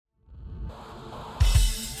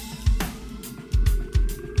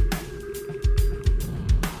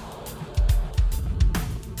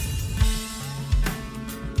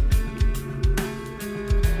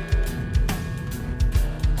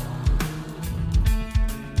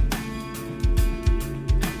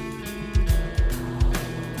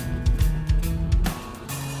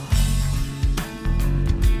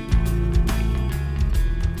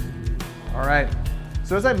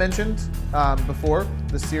So as I mentioned before,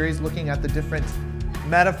 the series looking at the different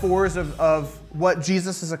metaphors of what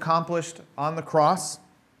Jesus has accomplished on the cross.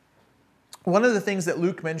 One of the things that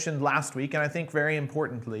Luke mentioned last week, and I think very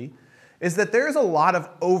importantly, is that there's a lot of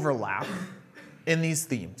overlap in these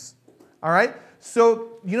themes. All right? So,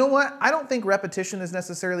 you know what? I don't think repetition is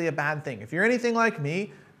necessarily a bad thing. If you're anything like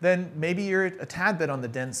me, then maybe you're a tad bit on the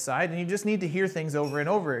dense side and you just need to hear things over and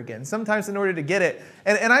over again, sometimes in order to get it.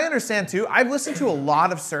 And I understand too, I've listened to a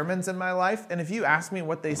lot of sermons in my life, and if you ask me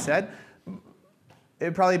what they said,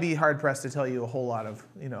 it'd probably be hard-pressed to tell you a whole lot of,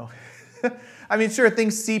 I mean, sure,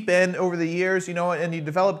 things seep in over the years, and you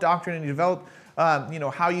develop doctrine and you develop,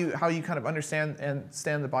 how you kind of understand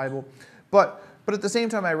the Bible. But at the same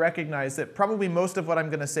time, I recognize that probably most of what I'm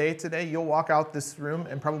going to say today, you'll walk out this room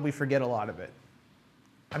and probably forget a lot of it.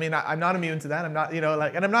 I mean, I'm not immune to that. I'm not,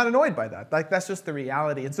 and I'm not annoyed by that. That's just the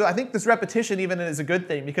reality. And so I think this repetition even is a good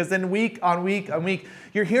thing, because then week on week on week,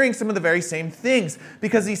 you're hearing some of the very same things.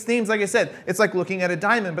 Because these themes, like I said, it's like looking at a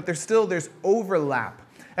diamond, but there's overlap.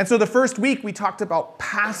 And so the first week we talked about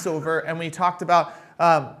Passover, and we talked about,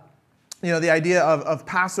 the idea of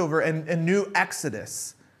Passover and new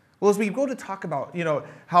Exodus. Well, as we go to talk about,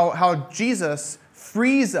 how Jesus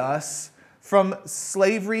frees us from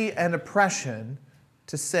slavery and oppression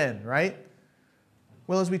to sin, right?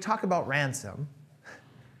 Well, as we talk about ransom,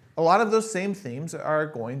 a lot of those same themes are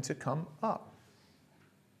going to come up.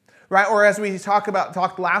 Right? Or as we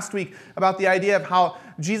talked last week about the idea of how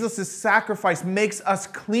Jesus' sacrifice makes us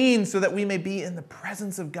clean so that we may be in the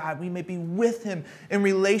presence of God. We may be with Him, in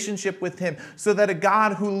relationship with Him, so that a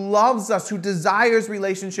God who loves us, who desires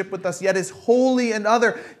relationship with us, yet is holy and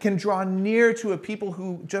other, can draw near to a people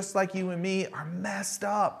who, just like you and me, are messed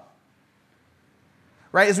up.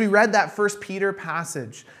 Right, as we read that 1 Peter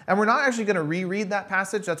passage, and we're not actually going to reread that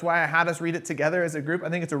passage. That's why I had us read it together as a group. I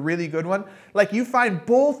think it's a really good one. Like, you find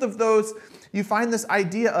both of those, you find this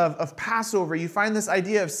idea of Passover, you find this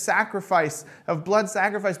idea of sacrifice, of blood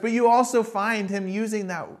sacrifice, but you also find him using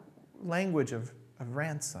that language of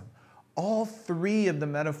ransom. All three of the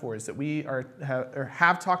metaphors that we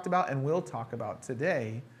have talked about and will talk about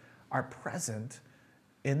today are present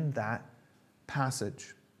in that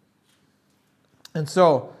passage. And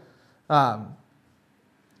so,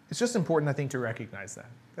 it's just important, I think, to recognize that.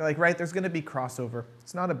 There's going to be crossover.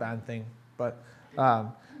 It's not a bad thing, but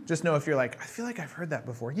just know if you're like, I feel like I've heard that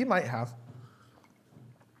before. You might have.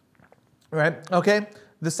 Right? Okay?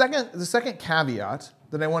 The second caveat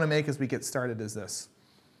that I want to make as we get started is this.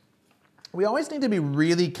 We always need to be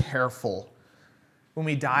really careful when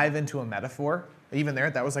we dive into a metaphor. Even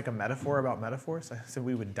there, that was like a metaphor about metaphors. I said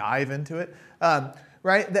we would dive into it.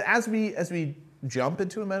 Right? That as we jump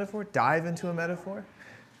into a metaphor, dive into a metaphor,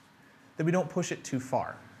 that we don't push it too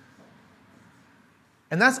far.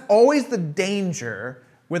 And that's always the danger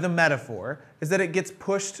with a metaphor, is that it gets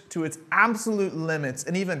pushed to its absolute limits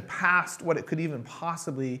and even past what it could even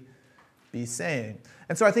possibly be saying.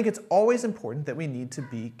 And so I think it's always important that we need to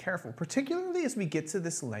be careful, particularly as we get to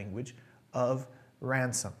this language of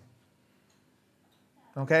ransom.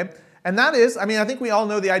 Okay? And that is, I think we all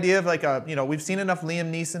know the idea of we've seen enough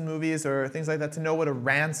Liam Neeson movies or things like that to know what a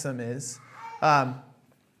ransom is.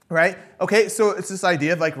 Right? Okay, so it's this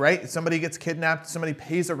idea of somebody gets kidnapped, somebody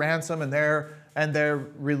pays a ransom, and they're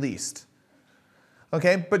released.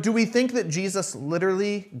 Okay, but do we think that Jesus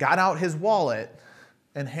literally got out his wallet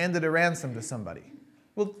and handed a ransom to somebody?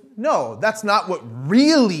 Well, no, that's not what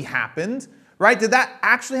really happened, right? Did that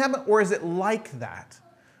actually happen, or is it like that?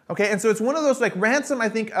 Okay, and so it's one of those, ransom, I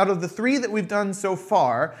think, out of the three that we've done so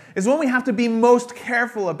far, is one we have to be most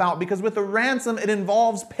careful about, because with a ransom, it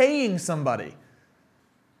involves paying somebody.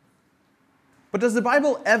 But does the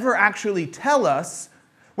Bible ever actually tell us,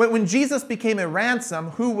 when Jesus became a ransom,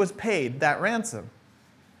 who was paid that ransom?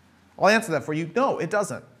 I'll answer that for you. No, it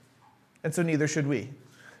doesn't. And so neither should we.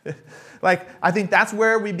 I think that's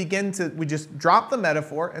where we just drop the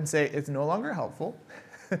metaphor and say it's no longer helpful.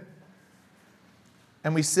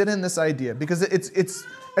 And we sit in this idea because it's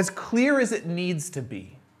as clear as it needs to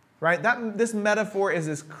be, right? This metaphor is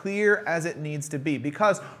as clear as it needs to be,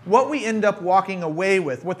 because what we end up walking away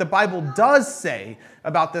with, what the Bible does say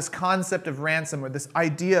about this concept of ransom, or this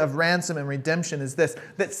idea of ransom and redemption, is this: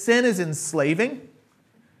 that sin is enslaving,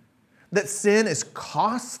 that sin is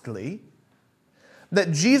costly,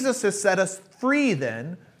 that Jesus has set us free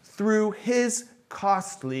then through his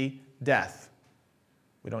costly death.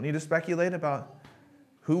 We don't need to speculate about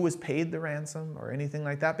who was paid the ransom or anything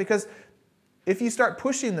like that, because if you start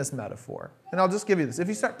pushing this metaphor, and I'll just give you this, if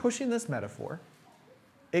you start pushing this metaphor,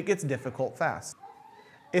 it gets difficult fast.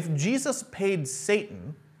 If Jesus paid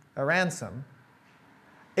Satan a ransom,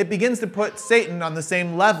 it begins to put Satan on the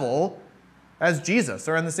same level as Jesus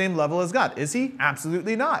or on the same level as God. Is he?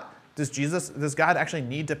 Absolutely not. Does God actually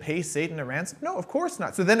need to pay Satan a ransom? No, of course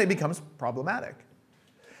not. So then it becomes problematic.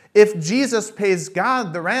 If Jesus pays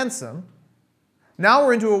God the ransom, now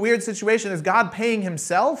we're into a weird situation. Is God paying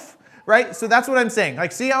himself? Right? So that's what I'm saying.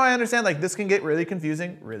 Like, see how I understand? Like, this can get really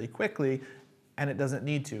confusing really quickly, and it doesn't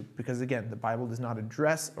need to, because again, the Bible does not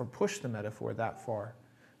address or push the metaphor that far.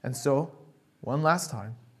 And so, one last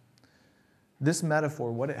time, this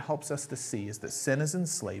metaphor, what it helps us to see is that sin is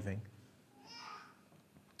enslaving,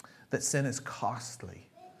 that sin is costly,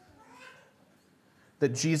 that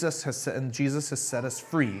Jesus has set us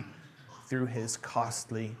free through his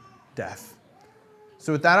costly death.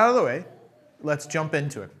 So with that out of the way, let's jump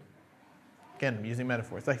into it. Again, I'm using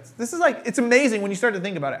metaphors. It's amazing when you start to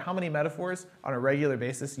think about it, how many metaphors on a regular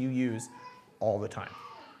basis you use all the time,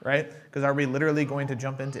 right? Because are we literally going to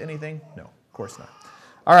jump into anything? No, of course not.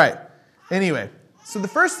 All right. Anyway, so the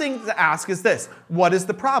first thing to ask is this: what is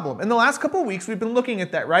the problem? In the last couple of weeks, we've been looking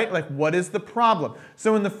at that, right? Like, what is the problem?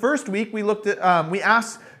 So in the first week, we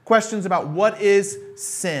asked questions about what is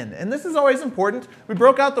sin, and this is always important. We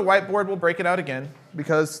broke out the whiteboard. We'll break it out again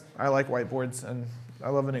because I like whiteboards and I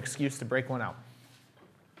love an excuse to break one out.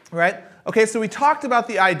 Right? Okay, so we talked about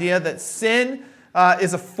the idea that sin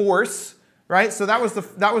is a force, right? So that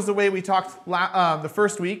was the way we talked the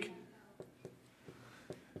first week.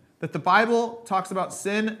 That the Bible talks about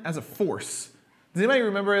sin as a force. Does anybody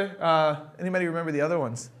remember the other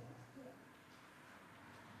ones?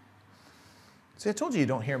 See, I told you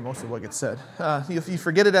don't hear most of what gets said. You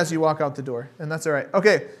forget it as you walk out the door, and that's all right.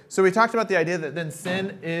 Okay, so we talked about the idea that then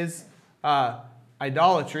sin is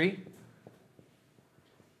idolatry.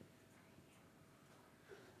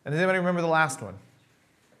 And does anybody remember the last one?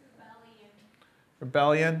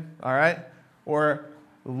 Rebellion, all right. Or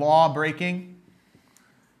law breaking.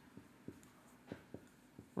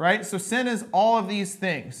 Right? So sin is all of these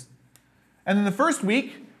things. And in the first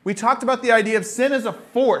week, we talked about the idea of sin as a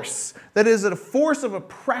force. That is a force of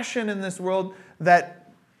oppression in this world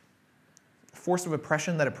force of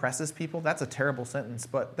oppression that oppresses people. That's a terrible sentence,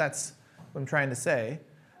 but that's what I'm trying to say,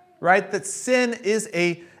 right? That sin is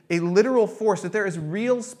a literal force, that there is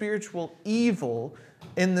real spiritual evil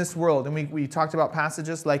in this world. And we talked about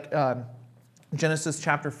passages like Genesis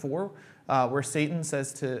chapter 4, where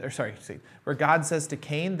where God says to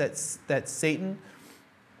Cain that Satan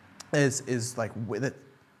is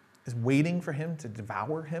waiting for him to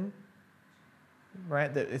devour him,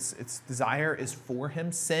 right? That its desire is for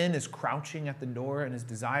him. Sin is crouching at the door, and his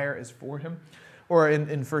desire is for him. Or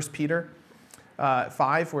in 1 Peter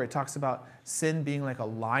 5, where it talks about sin being like a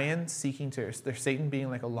lion Satan being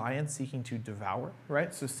like a lion seeking to devour,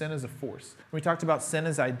 right? So sin is a force. We talked about sin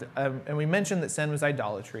as and we mentioned that sin was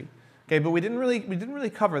idolatry. Okay, but we didn't really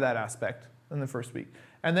cover that aspect in the first week.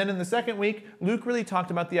 And then in the second week, Luke really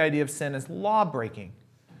talked about the idea of sin as law breaking,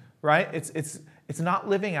 right? It's not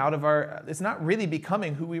living out of it's not really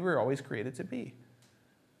becoming who we were always created to be.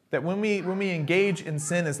 That when we engage in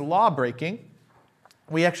sin as law breaking,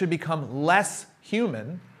 we actually become less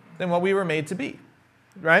human than what we were made to be,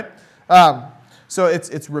 right? So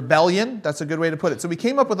it's rebellion. That's a good way to put it. So we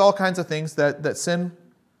came up with all kinds of things that sin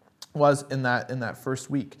was in that first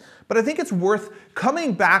week. But I think it's worth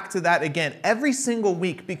coming back to that again every single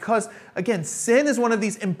week because, again, sin is one of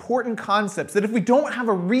these important concepts that if we don't have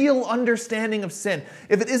a real understanding of sin,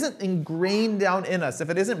 if it isn't ingrained down in us, if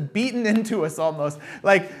it isn't beaten into us almost,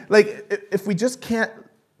 like if we just can't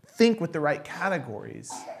think with the right categories,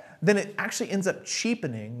 then it actually ends up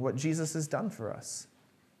cheapening what Jesus has done for us.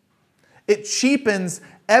 It cheapens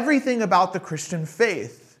everything about the Christian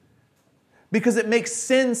faith. Because it makes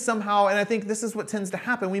sin somehow, and I think this is what tends to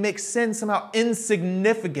happen, we make sin somehow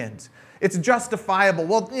insignificant. It's justifiable.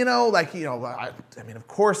 Well, I mean, of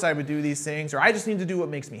course I would do these things, or I just need to do what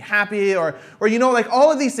makes me happy, or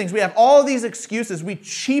all of these things. We have all of these excuses. We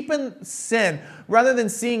cheapen sin rather than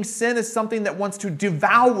seeing sin as something that wants to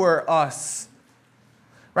devour us.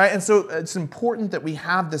 Right? And so it's important that we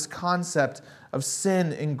have this concept of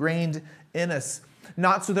sin ingrained in us.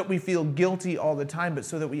 Not so that we feel guilty all the time, but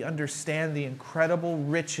so that we understand the incredible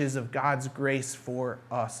riches of God's grace for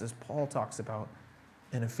us, as Paul talks about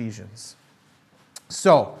in Ephesians.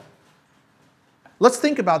 So, let's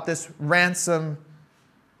think about this ransom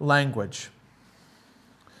language.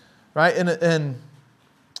 Right? And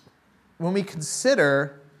when we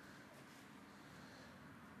consider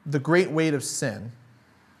the great weight of sin,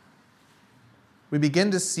 we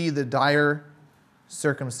begin to see the dire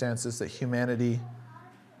circumstances that humanity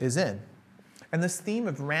is in. And this theme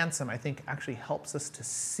of ransom, I think, actually helps us to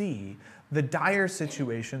see the dire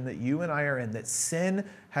situation that you and I are in, that sin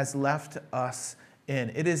has left us in.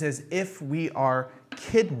 It is as if we are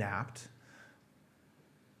kidnapped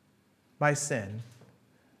by sin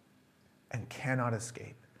and cannot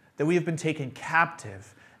escape. That we have been taken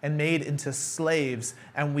captive and made into slaves,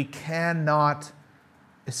 and we cannot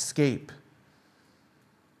escape.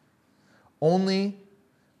 Only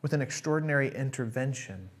with an extraordinary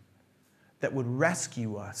intervention that would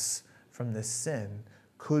rescue us from this sin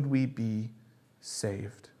could we be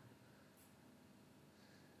saved.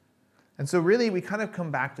 And so really we kind of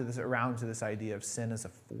come back to this, around to this idea of sin as a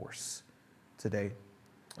force today,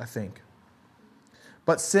 I think.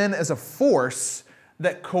 But sin as a force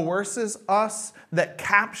that coerces us, that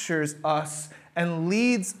captures us, and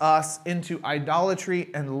leads us into idolatry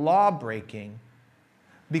and law-breaking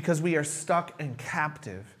because we are stuck and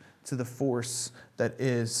captive to the force that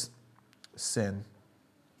is sin.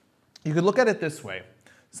 You could look at it this way.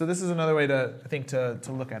 So this is another way to, I think, to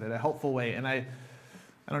look at it, a helpful way. And I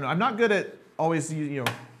don't know, I'm not good at always,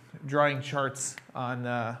 drawing charts on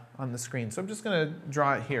the screen. So I'm just going to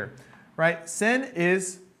draw it here, right? Sin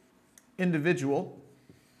is individual,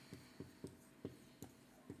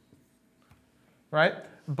 right?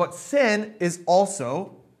 But sin is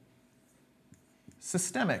also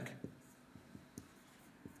systemic.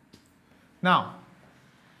 Now,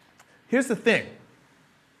 here's the thing.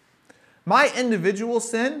 My individual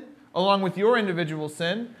sin, along with your individual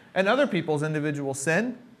sin, and other people's individual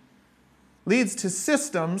sin, leads to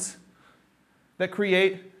systems that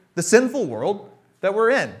create the sinful world that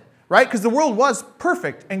we're in, right? Because the world was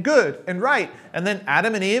perfect and good and right, and then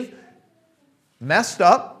Adam and Eve messed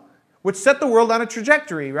up, which set the world on a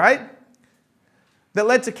trajectory, right? That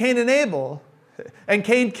led to Cain and Abel, and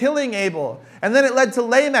Cain killing Abel, and then it led to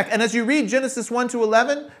Lamech. And as you read Genesis 1 to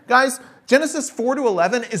 11, guys, Genesis 4 to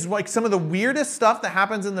 11 is like some of the weirdest stuff that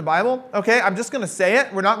happens in the Bible. Okay, I'm just going to say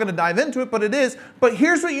it. We're not going to dive into it, but it is. But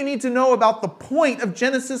here's what you need to know about the point of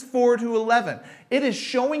Genesis 4 to 11. It is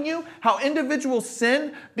showing you how individual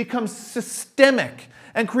sin becomes systemic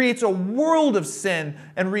and creates a world of sin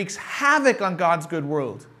and wreaks havoc on God's good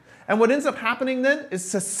world. And what ends up happening then is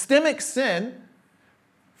systemic sin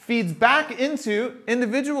feeds back into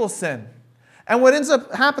individual sin. And what ends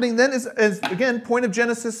up happening then is again, point of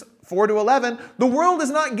Genesis 4 to 11, the world is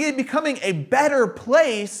not becoming a better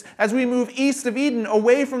place as we move east of Eden,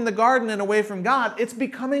 away from the garden and away from God. It's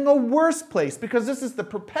becoming a worse place because this is the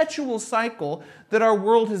perpetual cycle that our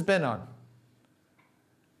world has been on.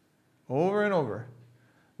 Over and over.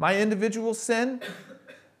 My individual sin,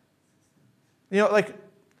 like,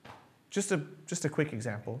 just a quick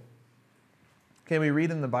example. Okay, we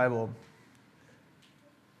read in the Bible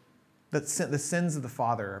that the sins of the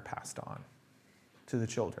father are passed on to the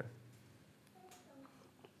children.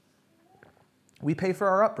 We pay for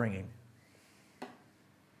our upbringing.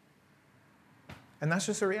 And that's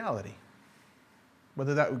just a reality.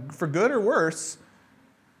 Whether that, for good or worse,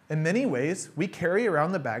 in many ways, we carry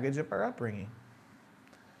around the baggage of our upbringing.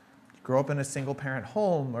 You grow up in a single-parent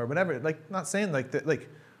home or whatever, not saying that,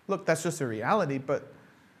 look, that's just a reality, but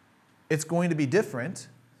it's going to be different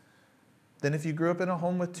than if you grew up in a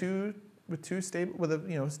home with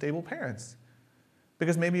stable parents.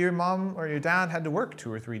 Because maybe your mom or your dad had to work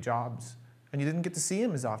 2 or 3 jobs and you didn't get to see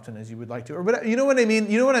him as often as you would like to. Or whatever, you know what I mean?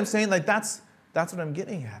 You know what I'm saying? That's what I'm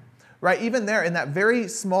getting at. Right? Even there, in that very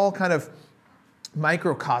small kind of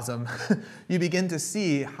microcosm, you begin to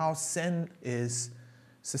see how sin is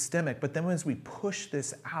systemic. But then as we push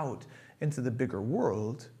this out into the bigger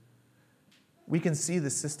world, we can see the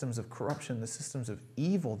systems of corruption, the systems of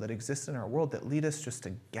evil that exist in our world that lead us just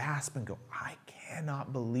to gasp and go, I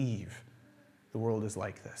cannot believe the world is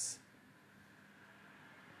like this.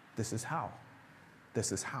 This is how.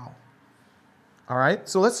 This is how. All right,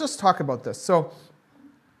 so let's just talk about this. So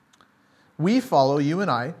you and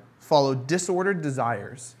I follow disordered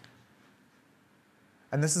desires.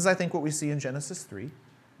 And this is, I think, what we see in Genesis 3.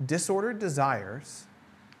 Disordered desires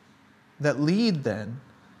that lead then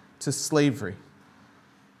to slavery.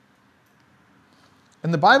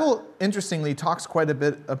 And the Bible, interestingly, talks quite a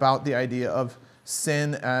bit about the idea of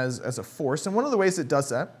sin as a force. And one of the ways it does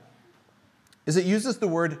that is it uses the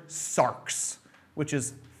word sarx, which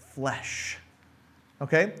is flesh.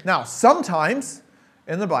 Okay? Now, sometimes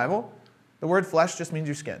in the Bible, the word flesh just means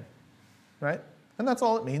your skin, right? And that's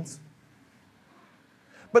all it means.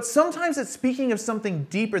 But sometimes it's speaking of something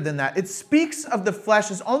deeper than that. It speaks of the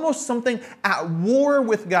flesh as almost something at war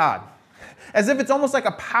with God, as if it's almost like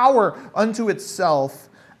a power unto itself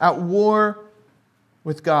at war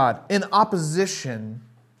with God, in opposition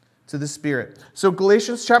to the Spirit. So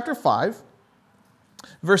Galatians chapter 5,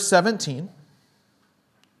 verse 17.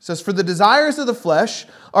 says, "For the desires of the flesh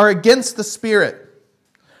are against the Spirit,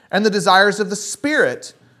 and the desires of the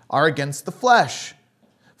Spirit are against the flesh.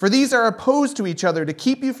 For these are opposed to each other to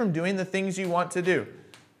keep you from doing the things you want to do."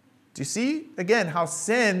 Do you see, again, how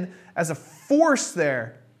sin as a force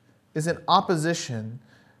there is in opposition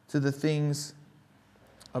to the things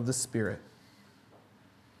of the Spirit?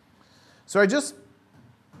 So I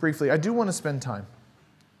do want to spend time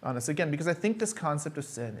on this again, because I think this concept of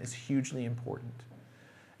sin is hugely important.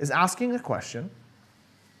 Is asking the question,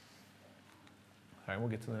 all right, we'll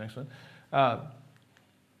get to the next one.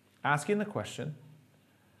 Asking the question,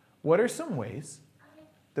 what are some ways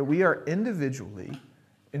that we are individually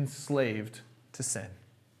enslaved to sin?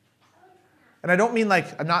 And I don't mean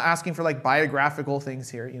I'm not asking for biographical things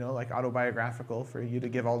here, like autobiographical for you to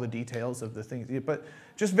give all the details of the things, but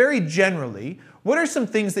just very generally, what are some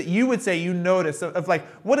things that you would say you notice of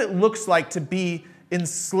what it looks like to be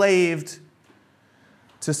enslaved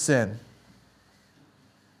to sin?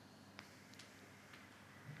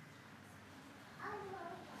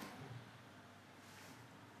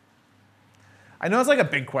 I know it's a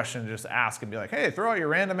big question to just ask and be like, hey, throw out your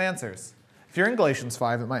random answers. If you're in Galatians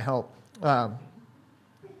 5, it might help. Yeah,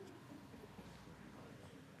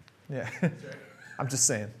 I'm just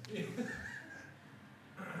saying.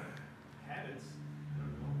 Habits. I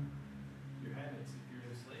don't know. Your habits, if you're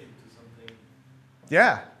enslaved to something.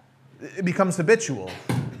 Yeah, it becomes habitual.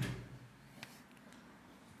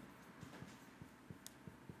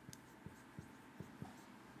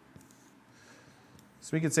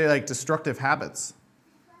 So we could say destructive habits.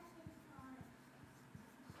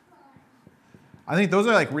 I think those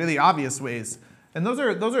are really obvious ways. And those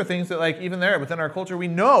are things that even there within our culture we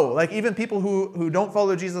know. Even people who don't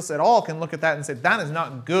follow Jesus at all can look at that and say that is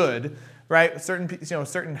not good, right?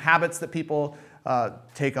 Certain habits that people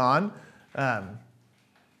take on, all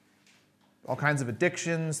kinds of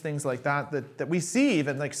addictions, things like that we see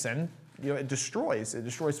even sin. It destroys. It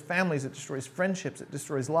destroys families. It destroys friendships. It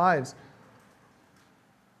destroys lives.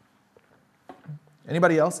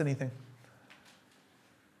 Anybody else? Anything?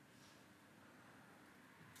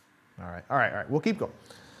 All right. We'll keep going.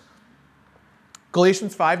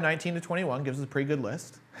 Galatians 5:19-21 gives us a pretty good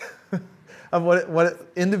list of what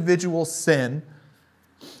individual sin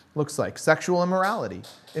looks like. Sexual immorality,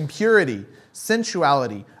 impurity,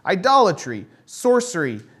 sensuality, idolatry,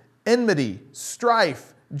 sorcery, enmity,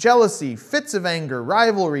 strife, jealousy, fits of anger,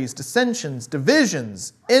 rivalries, dissensions,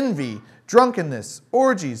 divisions, envy, drunkenness,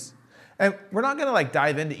 orgies. And we're not going to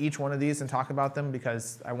dive into each one of these and talk about them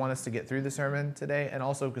because I want us to get through the sermon today, and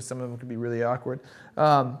also because some of them could be really awkward.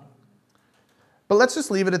 But let's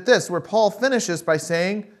just leave it at this, where Paul finishes by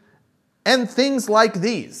saying, and things like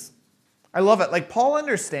these. I love it. Paul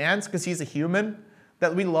understands, because he's a human,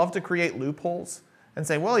 that we love to create loopholes and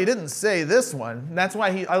say, well, he didn't say this one. And that's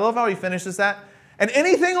why I love how he finishes that. And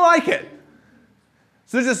anything like it.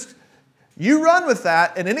 So just, you run with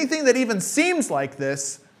that, and anything that even seems like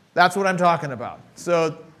this, that's what I'm talking about.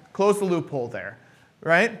 So close the loophole there,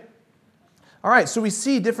 right? All right, so we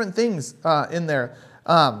see different things in there.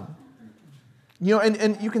 And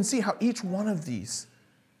you can see how each one of these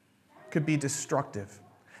could be destructive.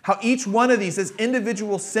 How each one of these, as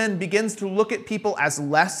individual sin, begins to look at people as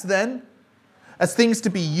less than, as things to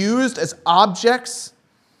be used, as objects,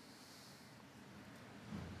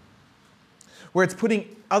 where it's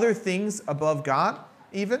putting other things above God,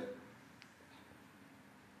 even.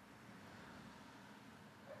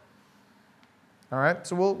 All right,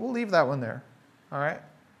 so we'll leave that one there. All right?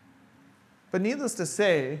 But needless to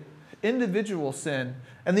say, individual sin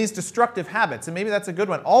and these destructive habits, and maybe that's a good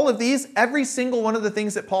one. All of these, every single one of the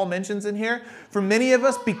things that Paul mentions in here, for many of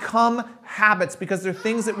us become habits because they're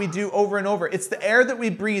things that we do over and over. It's the air that we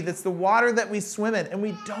breathe. It's the water that we swim in, and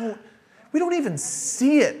we don't even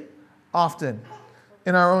see it often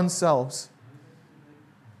in our own selves.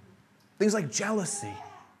 Things like jealousy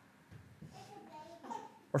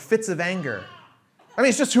or fits of anger. I mean,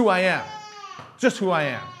 it's just who I am. It's just who I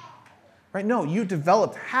am. Right? No, you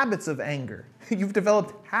developed habits of anger. You've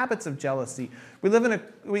developed habits of jealousy. We live in a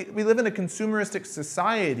consumeristic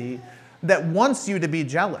society that wants you to be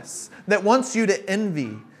jealous, that wants you to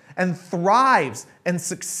envy, and thrives and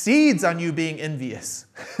succeeds on you being envious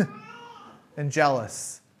and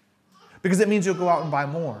jealous. Because it means you'll go out and buy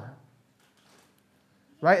more.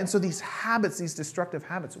 Right? And so these habits, these destructive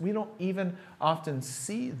habits, we don't even often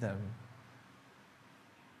see them.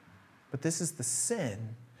 But this is the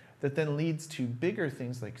sin that then leads to bigger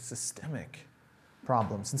things like systemic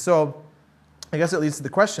problems. And so I guess it leads to the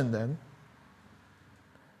question then,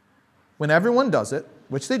 when everyone does it,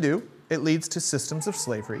 which they do, it leads to systems of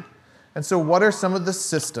slavery. And so what are some of the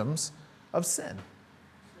systems of sin?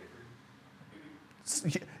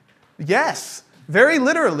 Yes, very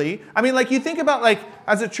literally. I mean, like you think about like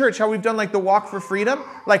as a church how we've done like the Walk for Freedom,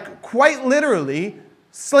 like quite literally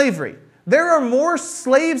slavery. There are more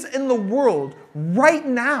slaves in the world right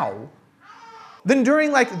now than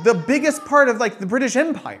during like the biggest part of like the British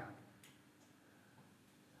Empire.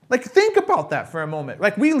 Like think about that for a moment.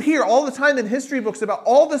 Like we hear all the time in history books about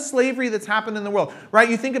all the slavery that's happened in the world, right?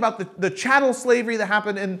 You think about the chattel slavery that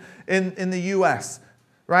happened in the U.S.,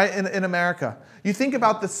 right, in America. You think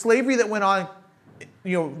about the slavery that went on,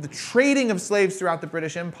 the trading of slaves throughout the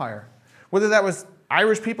British Empire. Whether that was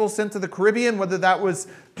Irish people sent to the Caribbean, whether that was,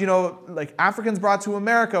 like Africans brought to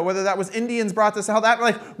America, whether that was Indians brought to South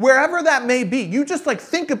Africa, like wherever that may be, you just like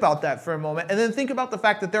think about that for a moment and then think about the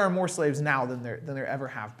fact that there are more slaves now than there ever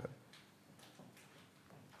have been.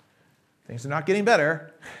 Things are not getting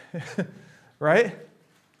better, right?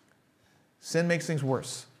 Sin makes things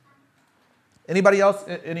worse. Anybody else?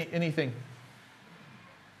 Anything?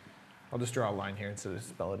 I'll just draw a line here instead of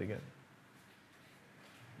spell it again.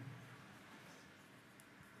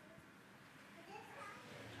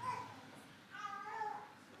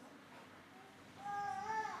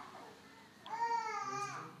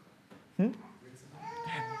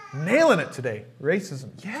 Nailing it today. Racism.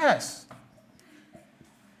 Yes.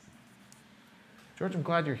 George, I'm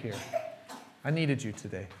glad you're here. I needed you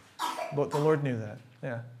today. But the Lord knew that.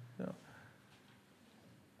 Yeah. No.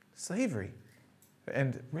 Slavery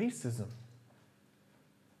and racism.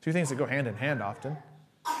 Two things that go hand in hand often.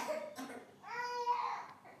 All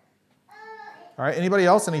right, anybody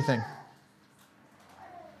else? Anything?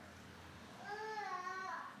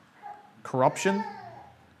 Corruption?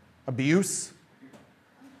 Abuse?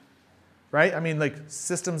 Right? I mean, like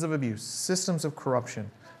systems of abuse, systems of corruption,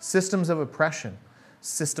 systems of oppression,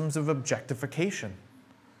 systems of objectification,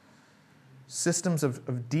 systems of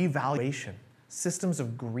devaluation, systems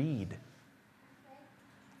of greed.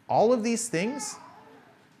 All of these things,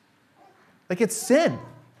 like it's sin,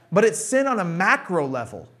 but it's sin on a macro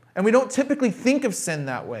level. And we don't typically think of sin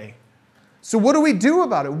that way. So what do we do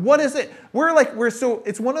about it? What is it?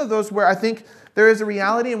 It's one of those where I think there is a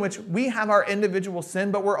reality in which we have our individual sin,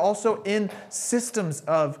 but we're also in systems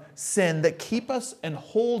of sin that keep us and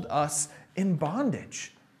hold us in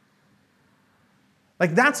bondage.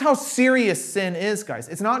 Like that's how serious sin is, guys.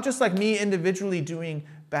 It's not just like me individually doing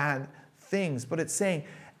bad things, but it's saying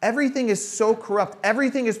everything is so corrupt,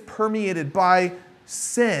 everything is permeated by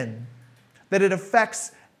sin that it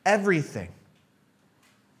affects everything.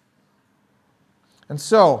 And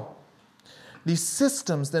so, these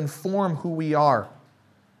systems then form who we are.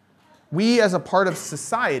 We, as a part of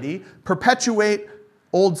society, perpetuate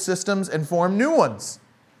old systems and form new ones.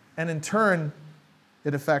 And in turn,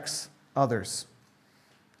 it affects others.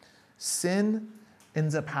 Sin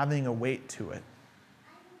ends up having a weight to it.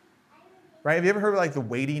 Right? Have you ever heard of like the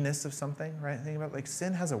weightiness of something? Right? Think about like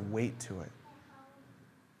sin has a weight to it.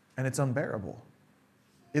 And it's unbearable.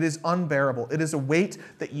 It is unbearable. It is a weight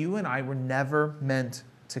that you and I were never meant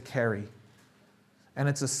to carry. And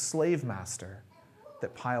it's a slave master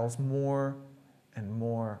that piles more and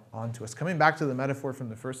more onto us. Coming back to the metaphor from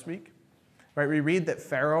the first week, right? We read that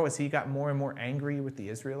Pharaoh, as he got more and more angry with the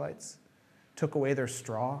Israelites, took away their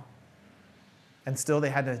straw. And still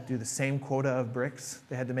they had to do the same quota of bricks.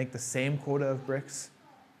 They had to make the same quota of bricks.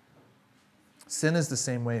 Sin is the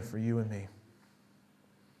same way for you and me.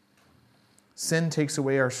 Sin takes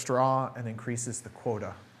away our straw and increases the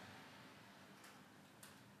quota.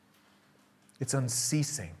 It's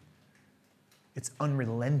unceasing, it's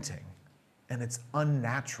unrelenting, and it's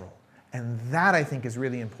unnatural. And that, I think, is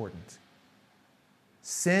really important.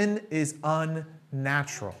 Sin is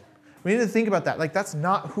unnatural. We need to think about that. Like, that's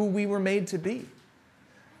not who we were made to be.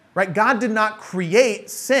 Right? God did not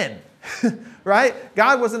create sin. Right?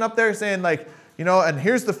 God wasn't up there saying, like, and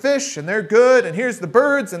here's the fish, and they're good, and here's the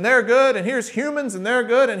birds, and they're good, and here's humans, and they're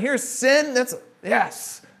good, and here's sin.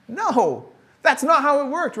 Yes. No. That's not how it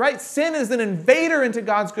worked, right? Sin is an invader into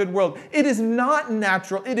God's good world. It is not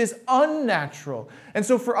natural. It is unnatural. And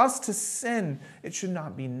so for us to sin, it should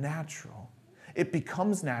not be natural. It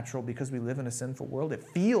becomes natural because we live in a sinful world. It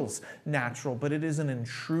feels natural, but it is an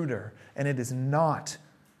intruder, and it is not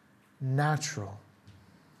natural.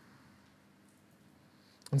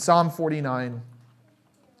 In Psalm 49,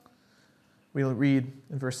 we'll read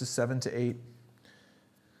in verses 7 to 8.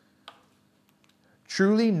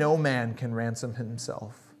 Truly no man can ransom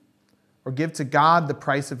himself or give to God the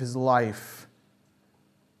price of his life.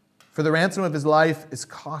 For the ransom of his life is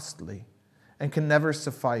costly and can never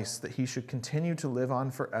suffice that he should continue to live on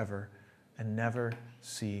forever and never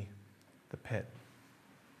see the pit.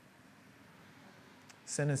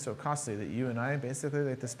 Sin is so costly that you and I, basically,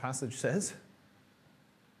 like this passage says,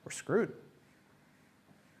 we're screwed.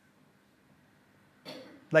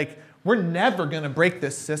 Like, we're never going to break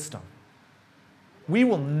this system. We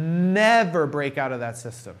will never break out of that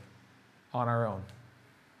system on our own.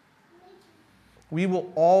 We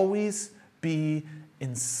will always be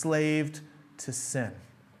enslaved to sin,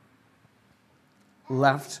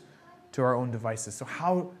 left to our own devices. So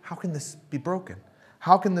how can this be broken?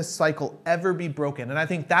 How can this cycle ever be broken? And I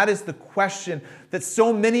think that is the question that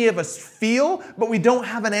so many of us feel, but we don't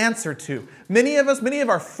have an answer to. Many of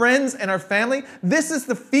our friends and our family, this is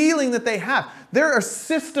the feeling that they have. There are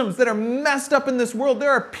systems that are messed up in this world. There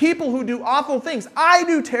are people who do awful things. I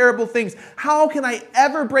do terrible things. How can I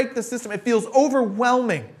ever break the system? It feels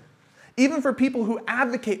overwhelming. Even for people who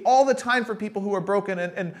advocate all the time for people who are broken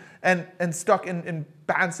and stuck in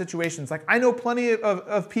bad situations. Like, I know plenty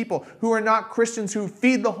of people who are not Christians, who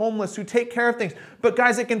feed the homeless, who take care of things. But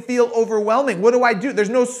guys, it can feel overwhelming. What do I do? There's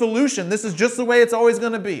no solution. This is just the way it's always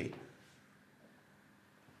going to be.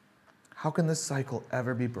 How can this cycle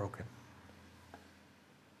ever be broken?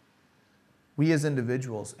 We as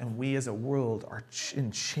individuals and we as a world are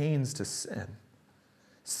in chains to sin.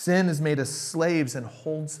 Sin has made us slaves and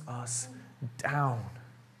holds us down.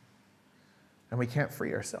 And we can't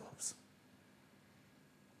free ourselves.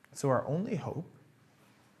 So our only hope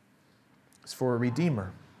is for a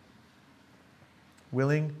Redeemer,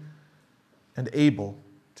 willing and able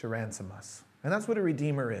to ransom us. And that's what a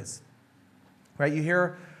Redeemer is. Right?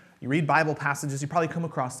 You read Bible passages, you probably come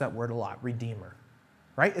across that word a lot, Redeemer.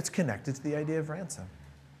 Right? It's connected to the idea of ransom.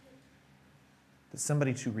 That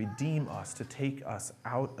somebody to redeem us, to take us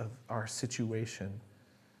out of our situation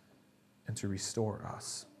and to restore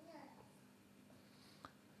us.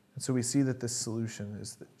 And so we see that this solution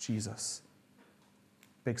is that Jesus,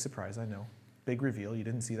 big surprise, I know, big reveal, you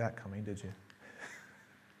didn't see that coming, did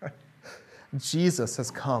you? Jesus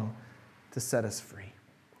has come to set us free.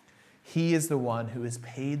 He is the one who has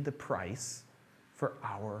paid the price for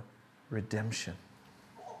our redemption.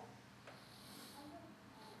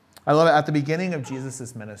 I love it at the beginning of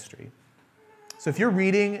Jesus' ministry. So if you're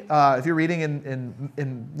reading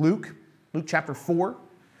in Luke chapter 4,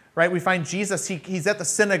 right, we find Jesus, he's at the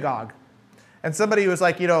synagogue. And somebody was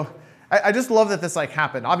like, I just love that this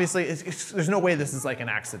happened. Obviously, there's no way this is an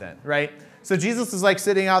accident, right? So Jesus is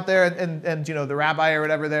sitting out there and the rabbi or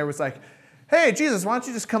whatever there was like, hey, Jesus, why don't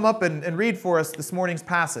you just come up and read for us this morning's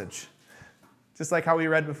passage? Just like how we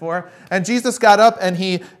read before. And Jesus got up and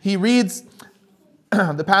he reads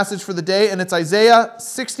the passage for the day, and it's Isaiah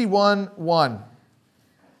 61:1.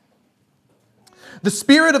 The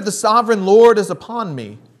Spirit of the Sovereign Lord is upon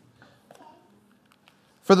me.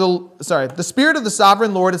 The Spirit of the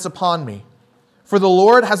Sovereign Lord is upon me. For the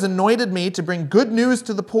Lord has anointed me to bring good news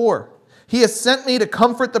to the poor. He has sent me to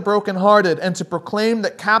comfort the brokenhearted and to proclaim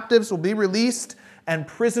that captives will be released and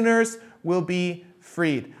prisoners will be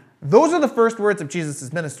freed. Those are the first words of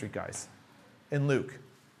Jesus' ministry, guys, in Luke.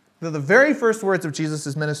 They're the very first words of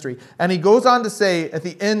Jesus' ministry. And he goes on to say at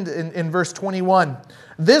the end in verse 21,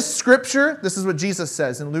 this scripture, this is what Jesus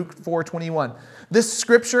says in Luke 4:21, this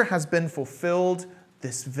scripture has been fulfilled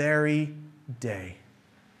this very day.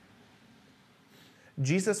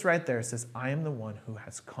 Jesus right there says, I am the one who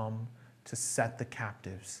has come to set the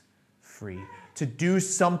captives free, to do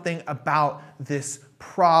something about this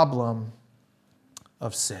problem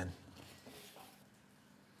of sin.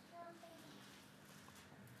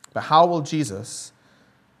 But how will Jesus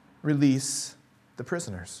release the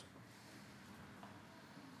prisoners?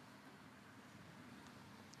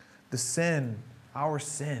 Our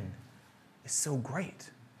sin is so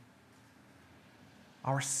great.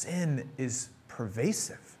 Our sin is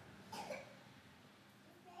pervasive.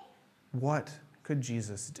 What could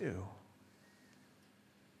Jesus do?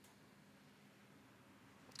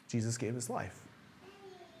 Jesus gave his life.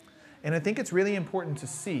 And I think it's really important to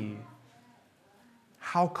see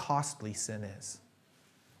how costly sin is.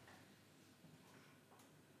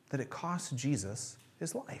 That it cost Jesus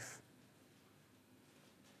his life.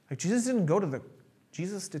 Jesus didn't go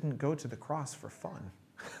to the cross for fun.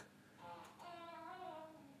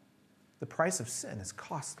 The price of sin is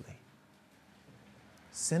costly.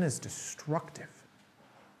 Sin is destructive.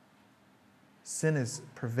 Sin is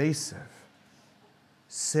pervasive.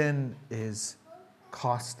 Sin is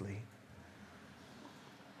costly.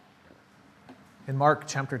 In Mark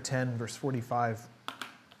chapter 10, verse 45,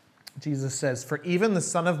 Jesus says, for even the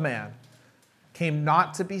Son of Man came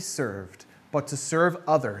not to be served, but to serve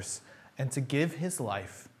others and to give his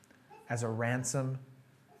life as a ransom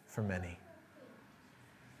for many.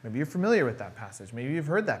 Maybe you're familiar with that passage. Maybe you've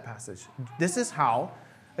heard that passage. This is how,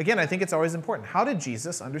 again, I think it's always important. How did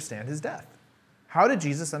Jesus understand his death? How did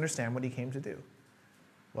Jesus understand what he came to do?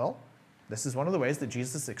 Well, this is one of the ways that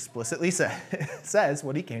Jesus explicitly says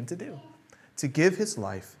what he came to do, to give his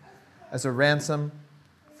life as a ransom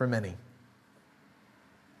for many.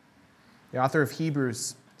 The author of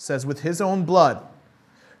Hebrews says, with his own blood,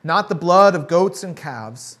 not the blood of goats and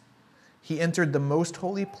calves, he entered the most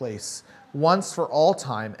holy place once for all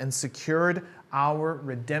time and secured our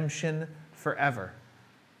redemption forever.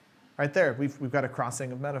 Right there, we've got a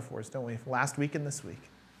crossing of metaphors, don't we? Last week and this week.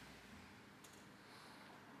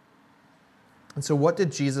 And so what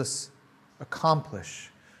did Jesus accomplish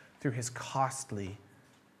through his costly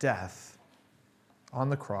death on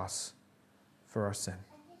the cross for our sin?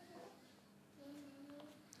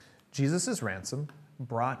 Jesus' ransom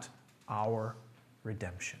brought our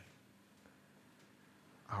redemption.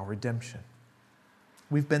 Our redemption.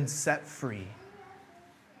 We've been set free,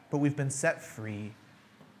 but we've been set free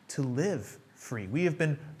to live free. We have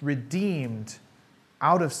been redeemed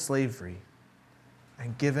out of slavery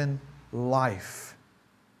and given life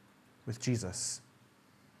with Jesus.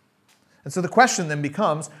 And so the question then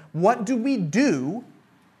becomes, what do we do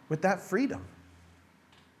with that freedom?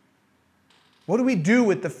 What do we do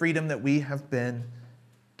with the freedom that we have been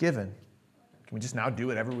given? Can we just now do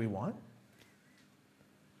whatever we want?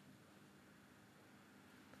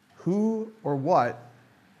 Who or what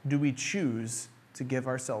do we choose to give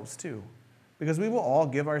ourselves to? Because we will all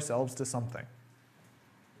give ourselves to something.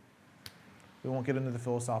 We won't get into the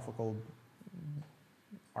philosophical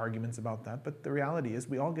arguments about that, but the reality is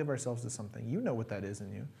we all give ourselves to something. You know what that is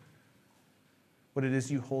in you. What it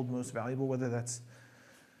is you hold most valuable, whether that's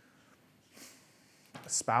a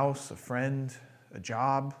spouse, a friend, a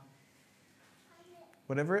job,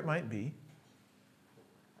 whatever it might be.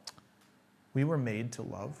 We were made to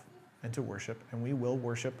love and to worship, and we will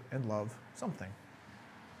worship and love something.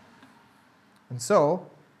 And so,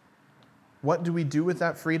 what do we do with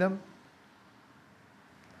that freedom?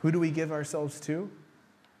 Who do we give ourselves to?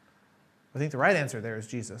 I think the right answer there is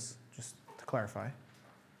Jesus, just to clarify.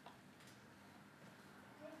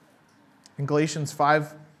 In Galatians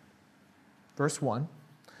 5, verse 1,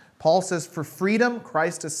 Paul says, "For freedom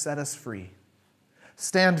Christ has set us free.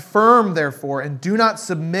 Stand firm, therefore, and do not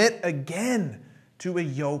submit again to a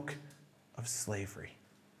yoke of slavery."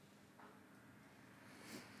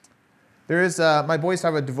 There is, my boys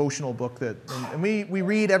have a devotional book that, and we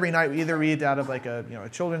read every night. We either read out of like a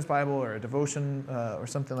children's Bible or a devotion or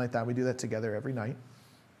something like that. We do that together every night.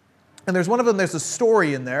 And there's one of them, there's a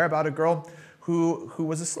story in there about a girl who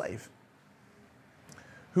was a slave,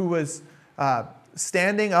 who was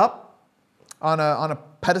standing up on a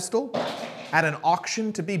pedestal at an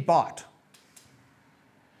auction to be bought.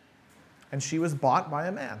 And she was bought by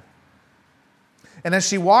a man. And as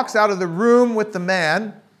she walks out of the room with the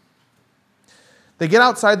man, they get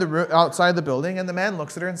outside the building, and the man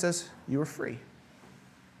looks at her and says, "You are free."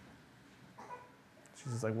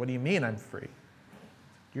 She's like, "What do you mean I'm free?"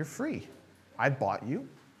 "You're free. I bought you,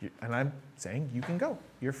 and I'm saying you can go.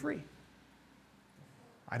 You're free.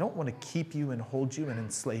 I don't want to keep you and hold you and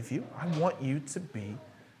enslave you. I want you to be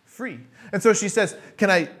free." And so she says,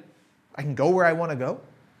 I can go where I want to go?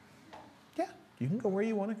 Yeah, you can go where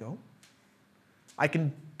you want to go. I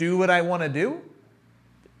can do what I want to do?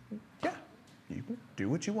 Yeah, you can do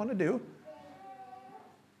what you want to do.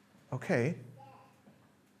 Okay,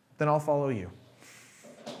 then I'll follow you.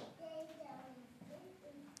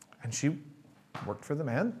 And she worked for the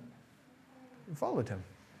man and followed him.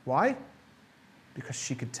 Why? Because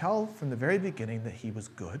she could tell from the very beginning that he was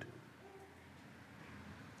good,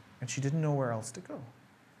 and she didn't know where else to go.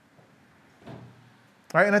 All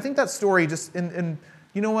right, and I think that story just, in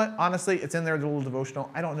you know what? Honestly, it's in their little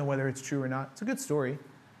devotional. I don't know whether it's true or not. It's a good story.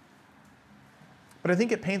 But I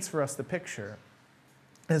think it paints for us the picture.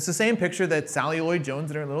 And it's the same picture that Sally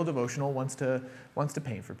Lloyd-Jones in her little devotional wants to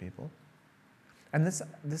paint for people. And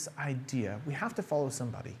this idea, we have to follow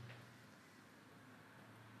somebody.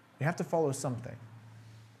 We have to follow something.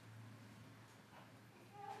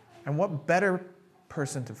 And what better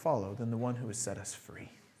person to follow than the one who has set us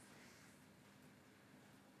free?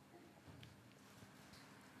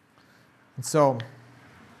 And so,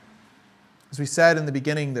 as we said in the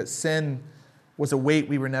beginning, that sin was a weight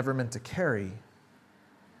we were never meant to carry.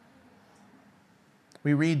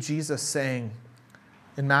 We read Jesus saying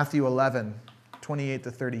in Matthew 11,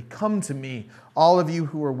 28-30, "Come to me, all of you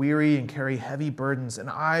who are weary and carry heavy burdens, and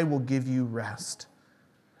I will give you rest.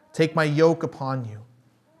 Take my yoke upon you.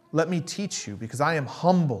 Let me teach you, because I am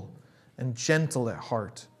humble and gentle at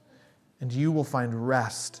heart, and you will find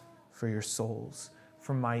rest for your souls.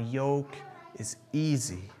 For my yoke is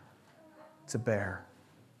easy to bear,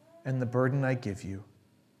 and the burden I give you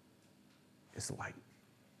is light."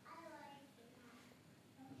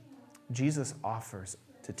 Jesus offers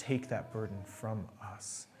to take that burden from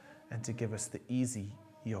us and to give us the easy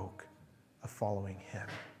yoke of following him,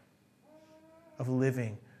 of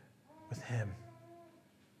living with him,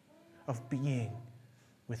 of being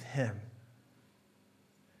with him.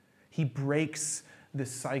 He breaks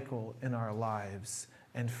this cycle in our lives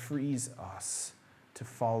and frees us to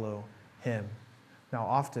follow him. Now,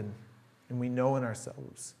 often, and we know in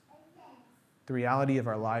ourselves, the reality of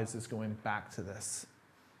our lives is going back to this.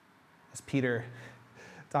 As Peter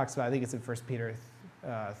talks about, I think it's in 1 Peter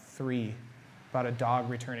 3, about a dog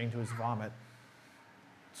returning to his vomit.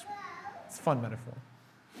 It's a fun metaphor.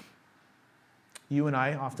 You and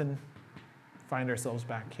I often find ourselves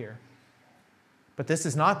back here. But this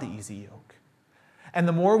is not the easy yoke. And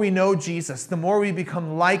the more we know Jesus, the more we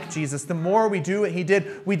become like Jesus, the more we do what he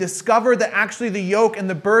did, we discover that actually the yoke and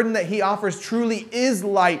the burden that he offers truly is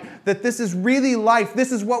light, that this is really life.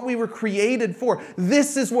 This is what we were created for.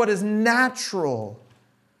 This is what is natural.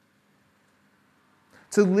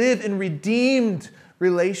 To live in redeemed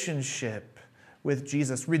relationship with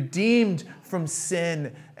Jesus, redeemed from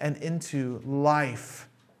sin and into life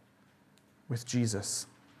with Jesus.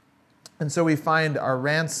 And so we find our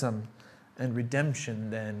ransom and redemption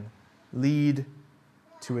then lead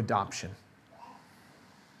to adoption.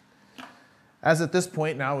 As at this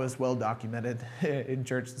point now is well documented in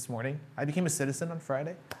church this morning, I became a citizen on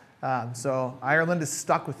Friday. So Ireland is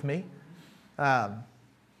stuck with me. And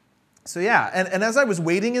as I was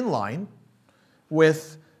waiting in line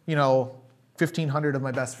with, 1,500 of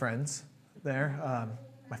my best friends there,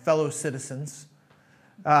 my fellow citizens,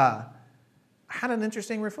 I had an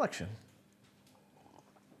interesting reflection.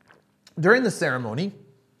 During the ceremony,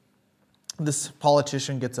 this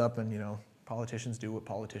politician gets up and, politicians do what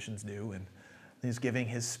politicians do, and he's giving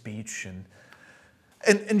his speech.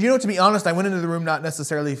 And to be honest, I went into the room not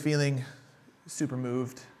necessarily feeling super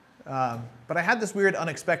moved, but I had this weird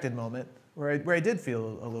unexpected moment where I did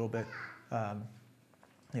feel a little bit,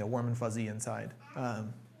 warm and fuzzy inside.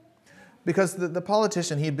 Because the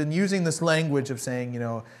politician, he had been using this language of saying,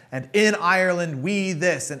 and in Ireland we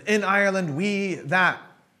this, and in Ireland we that.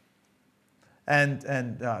 And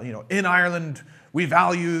in Ireland we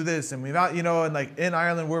value this, and we value, and like in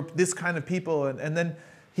Ireland we're this kind of people. And then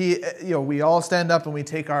we all stand up and we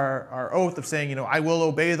take our oath of saying, I will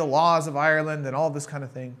obey the laws of Ireland and all this kind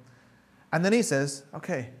of thing. And then he says,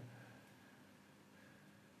 okay,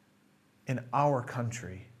 in our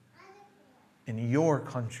country, in your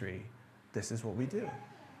country, this is what we do.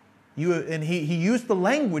 He used the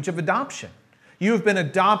language of adoption. You have been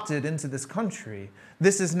adopted into this country.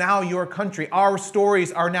 This is now your country. Our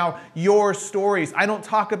stories are now your stories. I don't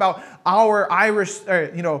talk about our Irish,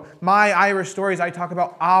 my Irish stories. I talk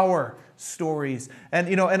about our stories, and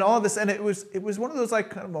and all of this. And it was one of those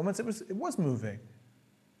kind of moments. It was moving,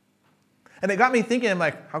 and it got me thinking. I'm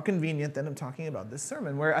like, how convenient that I'm talking about this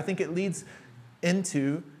sermon, where I think it leads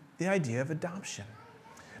into the idea of adoption.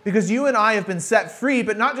 Because you and I have been set free,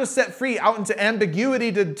 but not just set free out into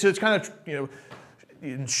ambiguity to kind of,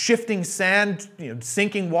 shifting sand,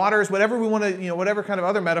 sinking waters, whatever we want to, whatever kind of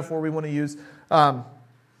other metaphor we want to use.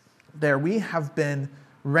 There we have been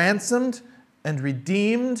ransomed and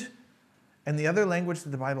redeemed. And the other language that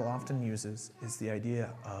the Bible often uses is the idea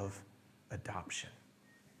of adoption.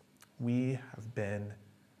 We have been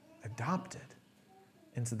adopted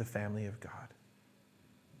into the family of God.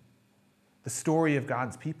 The story of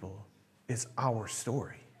God's people is our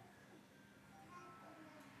story.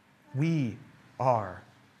 We are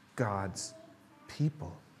God's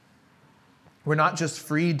people. We're not just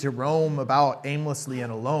freed to roam about aimlessly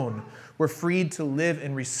and alone. We're freed to live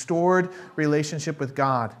in restored relationship with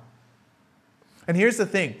God. And here's the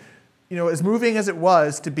thing. As moving as it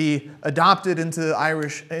was to be adopted into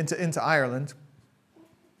Ireland,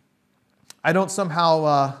 I don't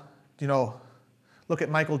somehow, look at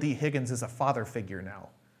Michael D. Higgins as a father figure now.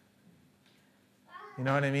 You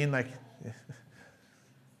know what I mean?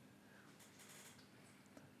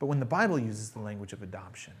 But when the Bible uses the language of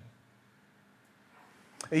adoption,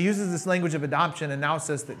 it uses this language of adoption and now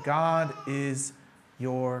says that God is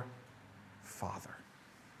your father.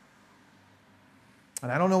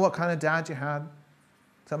 And I don't know what kind of dad you had.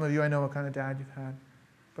 Some of you, I know what kind of dad you've had.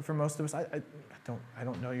 But for most of us, I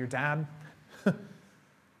don't know your dad.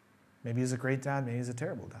 Maybe he's a great dad, maybe he's a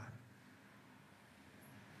terrible dad.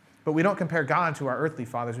 But we don't compare God to our earthly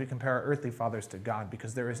fathers. We compare our earthly fathers to God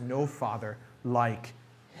because there is no father like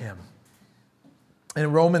him.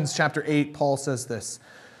 In Romans chapter 8, Paul says this,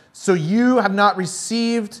 "So you have not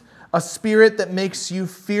received a spirit that makes you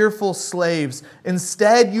fearful slaves.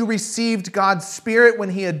 Instead, you received God's Spirit when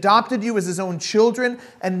he adopted you as his own children,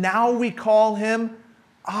 and now we call him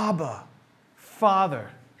Abba, Father.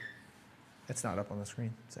 It's not up on the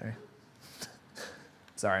screen. Sorry.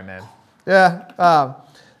 Sorry, man. Yeah.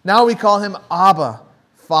 Now we call him Abba,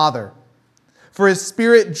 Father. For his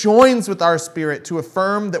Spirit joins with our spirit to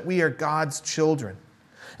affirm that we are God's children.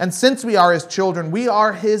 And since we are his children, we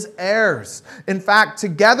are his heirs. In fact,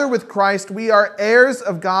 together with Christ, we are heirs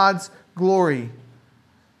of God's glory.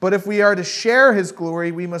 But if we are to share his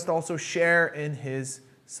glory, we must also share in his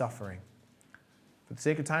suffering. For the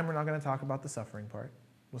sake of time, we're not going to talk about the suffering part.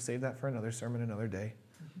 We'll save that for another sermon another day.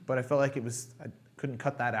 But I felt like I couldn't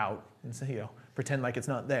cut that out and say, pretend like it's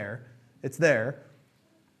not there. It's there.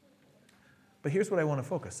 But here's what I want to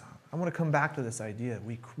focus on. I want to come back to this idea.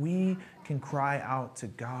 We can cry out to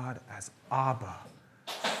God as Abba,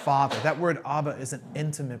 Father. That word Abba is an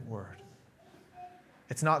intimate word.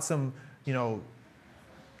 It's not some, some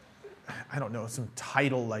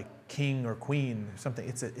title like king or queen or something.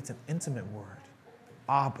 It's an intimate word.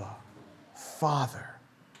 Abba, Father.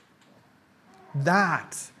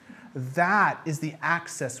 That is the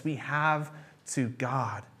access we have to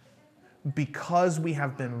God because we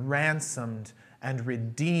have been ransomed and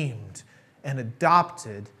redeemed and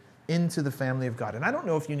adopted into the family of God. And I don't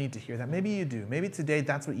know if you need to hear that. Maybe you do. Maybe today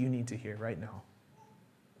that's what you need to hear right now.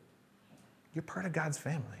 You're part of God's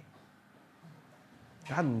family.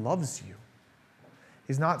 God loves you.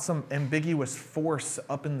 He's not some ambiguous force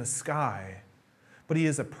up in the sky, but he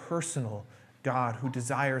is a personal God who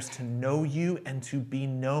desires to know you and to be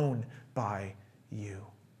known by you.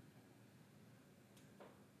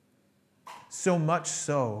 So much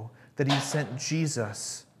so that he sent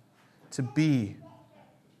Jesus to be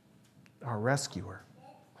our rescuer.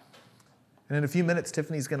 And in a few minutes,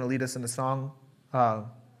 Tiffany's going to lead us in a song,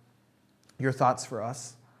 Your Thoughts for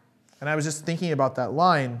Us. And I was just thinking about that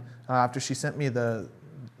line after she sent me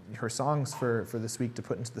her songs for this week to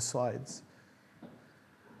put into the slides.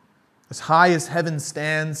 As high as heaven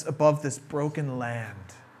stands above this broken land,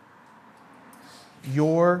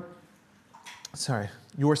 your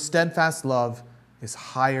steadfast love is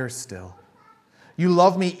higher still. You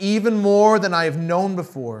love me even more than I have known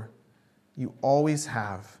before. You always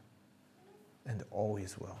have and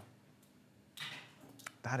always will.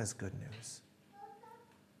 That is good news.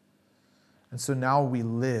 And so now we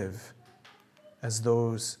live as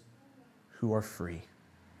those who are free.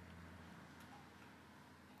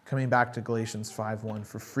 Coming back to Galatians 5:1,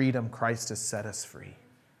 for freedom Christ has set us free.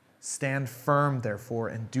 Stand firm, therefore,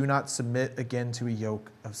 and do not submit again to a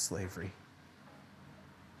yoke of slavery.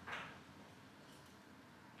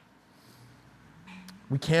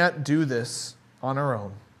 We can't do this on our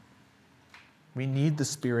own. We need the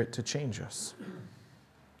Spirit to change us.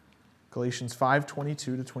 Galatians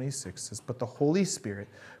 5:22-26 says, but the Holy Spirit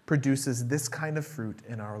produces this kind of fruit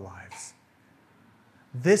in our lives.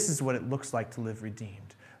 This is what it looks like to live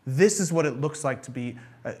redeemed. This is what it looks like to be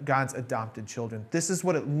God's adopted children. This is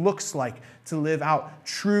what it looks like to live out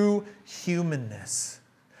true humanness.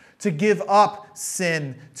 To give up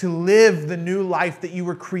sin, to live the new life that you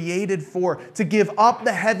were created for, to give up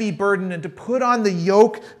the heavy burden and to put on the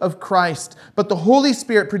yoke of Christ. But the Holy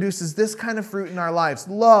Spirit produces this kind of fruit in our lives: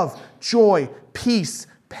 love, joy, peace,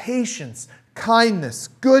 patience, kindness,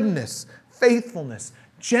 goodness, faithfulness,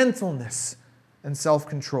 gentleness, and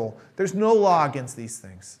self-control. There's no law against these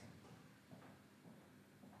things.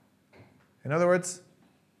 In other words,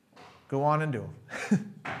 go on and do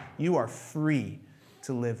them. You are free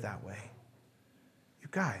to live that way. You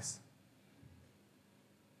guys,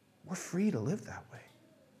 we're free to live that way.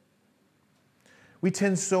 We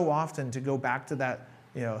tend so often to go back to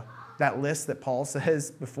that list that Paul says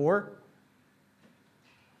before.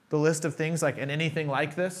 The list of things like, and anything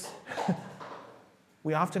like this.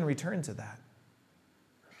 We often return to that.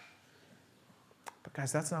 But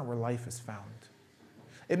guys, that's not where life is found.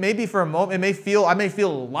 It may be for a moment, I may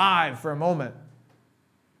feel alive for a moment.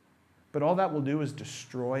 But all that will do is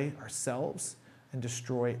destroy ourselves and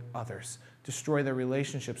destroy others. Destroy their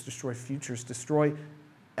relationships, destroy futures, destroy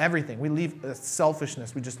everything. We leave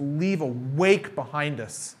selfishness. We just leave a wake behind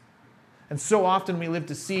us. And so often we live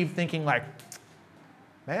deceived thinking like,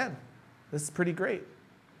 man, this is pretty great.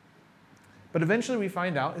 But eventually we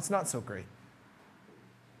find out it's not so great.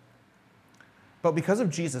 But because of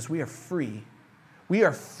Jesus, we are free. We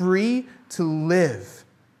are free to live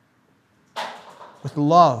with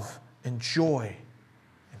love and joy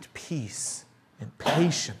and peace and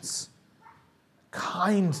patience,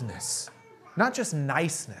 kindness, not just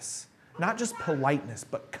niceness, not just politeness,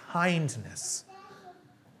 but kindness,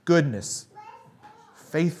 goodness,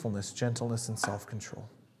 faithfulness, gentleness, and self-control.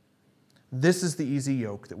 This is the easy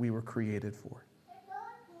yoke that we were created for.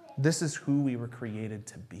 This is who we were created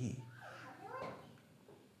to be.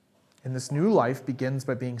 And this new life begins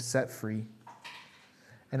by being set free.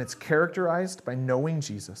 And it's characterized by knowing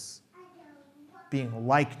Jesus, being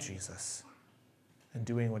like Jesus, and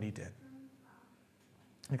doing what he did.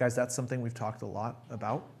 And guys, that's something we've talked a lot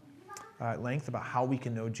about at length, about how we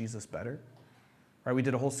can know Jesus better. Right? We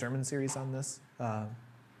did a whole sermon series on this.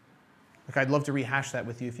 I'd love to rehash that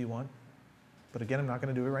with you if you want. But again, I'm not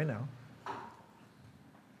going to do it right now.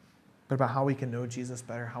 But about how we can know Jesus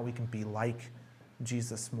better, how we can be like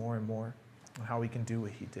Jesus more and more, and how we can do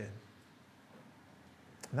what he did.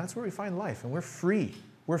 And that's where we find life. And we're free.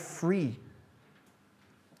 We're free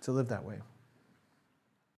to live that way.